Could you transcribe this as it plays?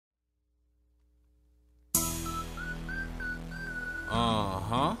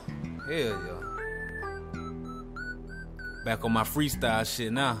Hell yeah. Back on my freestyle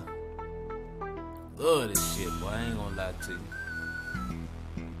shit now. Love this shit, boy. I ain't gonna lie to you.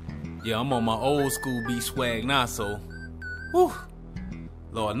 Yeah, I'm on my old school beat swag now, so whew,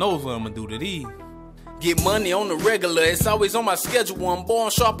 Lord knows what I'm gonna do to these. Get money on the regular, it's always on my schedule. I'm born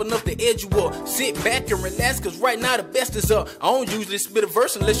sharp enough to edge you up. Sit back and relax, cause right now the best is up. I don't usually spit a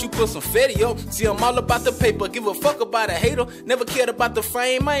verse unless you put some fetty up. See, I'm all about the paper, give a fuck about a hater. Never cared about the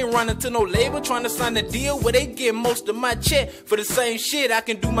fame, I ain't running to no label. Trying to sign a deal where they get most of my check. For the same shit I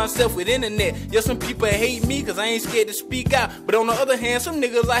can do myself with internet. Yeah, some people hate me cause I ain't scared to speak out. But on the other hand, some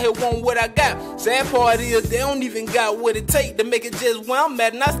niggas out here want what I got. Sad part is they don't even got what it take to make it just where I'm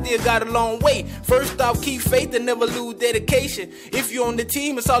at, and I still got a long way. First off, keep faith and never lose dedication. If you're on the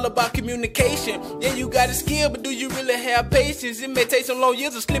team, it's all about communication. Yeah, you got a skill, but do you really have patience? It may take some long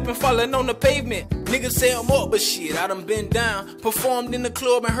years of slipping, falling on the pavement. Niggas say I'm up, but shit, I done been down. Performed in the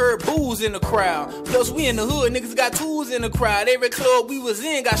club and heard booze in the crowd. Plus, we in the hood, niggas got tools in the crowd. Every club we was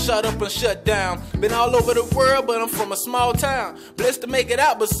in got shut up and shut down. Been all over the world, but I'm from a small town. Blessed to make it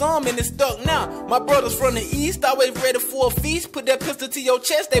out, but some in it stuck now. My brothers from the east, always ready for a feast. Put that pistol to your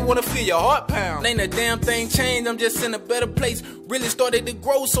chest, they wanna feel your heart pound. Ain't a damn thing changed, I'm just in a better place. Really started to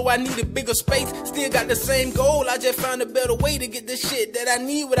grow, so I need a bigger space. Still got the same goal, I just found a better way to get the shit that I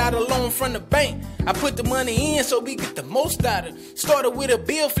need without a loan from the bank. I put the money in so we get the most out of it. Started with a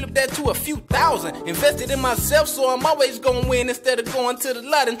bill, flipped that to a few thousand. Invested in myself, so I'm always gonna win instead of going to the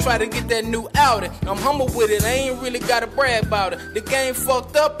lot and try to get that new Audi. I'm humble with it, I ain't really gotta brag about it. The game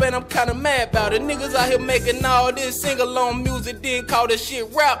fucked up and I'm kinda mad about it. Niggas out here making all this sing-along music, then call this shit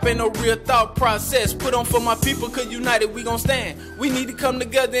rap. Ain't no real thought process. Put on for my people, cause united we gon' stand. We need to come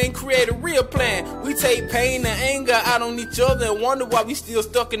together and create a real plan. We take pain and anger out on each other and wonder why we still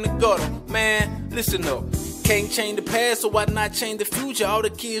stuck in the gutter. Man, listen up. Can't change the past, so why not change the future? All the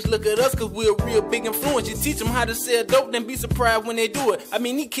kids look at us cause we're a real big influence. You teach them how to sell dope, then be surprised when they do it. I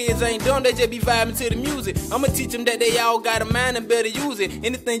mean, these kids ain't dumb, they just be vibing to the music. I'ma teach them that they all got a mind and better use it.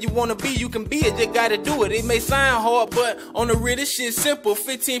 Anything you wanna be, you can be it, just gotta do it. It may sound hard, but on the real, this shit simple.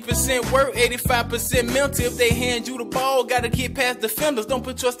 15% work, 85% mental. If they hand you the ball, gotta get past defenders. Don't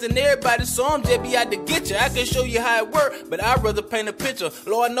put trust in everybody, so I'm just be out to get you. I can show you how it work, but I'd rather paint a picture.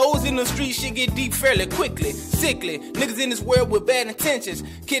 Lord knows in the street shit get deep fairly quickly. Sickly, niggas in this world with bad intentions.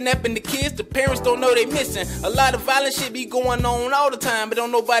 Kidnapping the kids, the parents don't know they missing. A lot of violent shit be going on all the time, but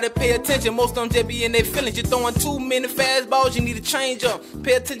don't nobody pay attention. Most of them just be in their feelings. You're throwing too many fastballs, you need to change up.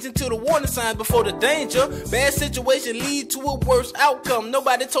 Pay attention to the warning signs before the danger. Bad situation lead to a worse outcome.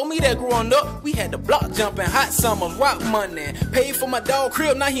 Nobody told me that growing up. We had the block jumping, hot summers, rock money. Paid for my dog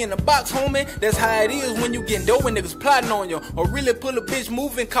crib, now he in the box, homie. That's how it is when you getting dope and niggas plotting on you. Or really pull a bitch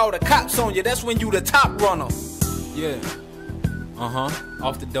moving, call the cops on you. That's when you the top runner. Yeah,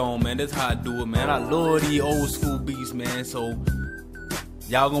 off the dome, man, that's how I do it, man. I love these old school beats, man, so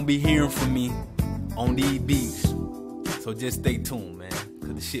y'all gonna be hearing from me on these beats. So just stay tuned, man,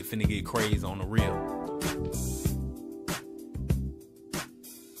 cause the shit finna get crazy on the real.